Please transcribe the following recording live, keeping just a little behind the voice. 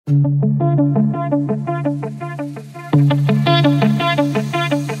Der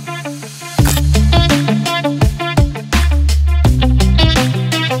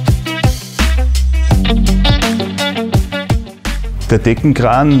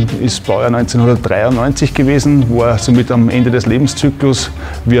Deckenkran ist Baujahr 1993 gewesen, war somit am Ende des Lebenszyklus.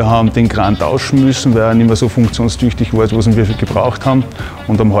 Wir haben den Kran tauschen müssen, weil er nicht mehr so funktionstüchtig war, was wir gebraucht haben.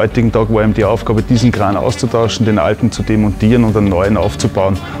 Und am heutigen Tag war ihm die Aufgabe, diesen Kran auszutauschen, den alten zu demontieren und einen neuen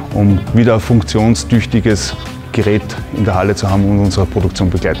aufzubauen, um wieder ein funktionstüchtiges Gerät in der Halle zu haben und unsere Produktion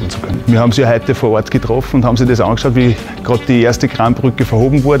begleiten zu können. Wir haben sie heute vor Ort getroffen und haben sich das angeschaut, wie gerade die erste Kranbrücke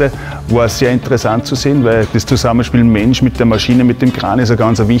verhoben wurde. War sehr interessant zu sehen, weil das Zusammenspiel Mensch mit der Maschine, mit dem Kran ist ein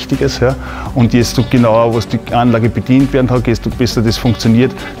ganz wichtiges. Ja. Und desto genauer, was die Anlage bedient werden kann, desto besser das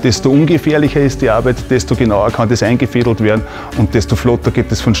funktioniert, desto ungefährlicher ist die Arbeit, desto genauer kann das eingefädelt werden und desto flotter geht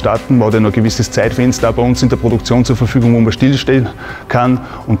das vonstatten. Man hat ja noch ein gewisses Zeitfenster auch bei uns in der Produktion zur Verfügung, wo man stillstehen kann,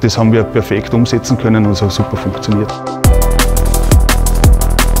 und das haben wir perfekt umsetzen können und es hat super funktioniert.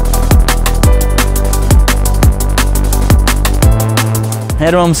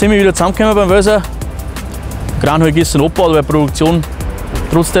 Heute sind wir wieder zusammengekommen beim Wälser. Der Kran hat gestern abgebaut, weil die Produktion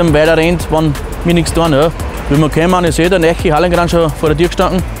trotzdem weiter rennt, wenn wir nichts tun. Ja. Wie wir kommen, ist der neue Hallenkran schon vor der Tür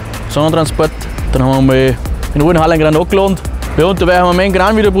gestanden, Sonnentransport. Dann haben wir mal den alten Hallenkran angeladen. Ja, und dabei haben wir meinen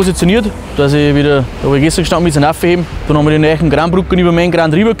Kran wieder positioniert, dass ich wieder, da habe ich gestern gestanden, ein bisschen aufheben. Dann haben wir die neuen Kranbrücken über meinen Kran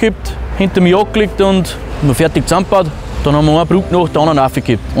drüber gekippt, hinter mir angelegt und fertig zusammengebaut. Dann haben wir eine Brücke nach der anderen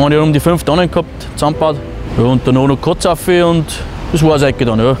aufgekippt. Eine hat um die 5 Tonnen gehabt, zusammengebaut. Ja, und dann noch Katz auf und das war es eigentlich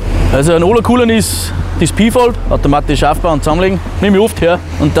dann. Ja. Also ein allercoolen ist das P-Fold, automatisch aufbauen und zusammenlegen. Nehme ich oft her.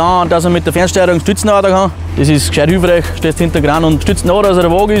 Und dann, dass er mit der Fernsteuerung Stützen haben kann. Das ist gescheit hilfreich. Stehst hinter den Kran und stützt nach, dass er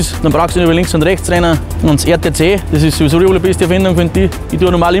der Wagen ist. Dann brauchst du nicht über links und rechts rennen. Und das RTC, das ist sowieso die allerbeste Erfindung, finde ich. Ich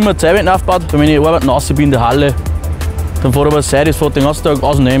tue normal immer Zeitwänden aufgebaut. Wenn ich arbeiten raus bin in der Halle, dann fahre ich aber Seite, das fährt den ganzen Tag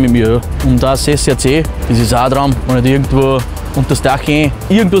außen mit mir. Ja. Und das SRC, das ist auch ein Traum, wenn ich irgendwo unter das Dach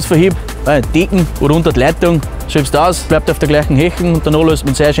irgendwas verhebe, Decken oder unter die Leitung, schiebst aus, bleibt auf der gleichen Hechen und dann alles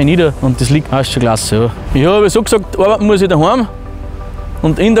mit Seilschein nieder und das liegt auch schon klasse. Ja. Ich habe so gesagt, arbeiten muss ich daheim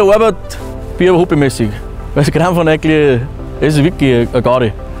und in der Arbeit bin ich aber hobbymäßig. Weil das Kranfahren eigentlich, das ist wirklich eine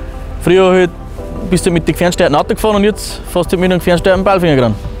Gaudi. Früher halt, bist du mit dem ferngesteuerten Auto gefahren und jetzt fährst du mit einem ferngesteuerten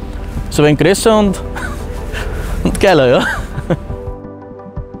PALFINGER. So ein wenig größer und geiler, ja.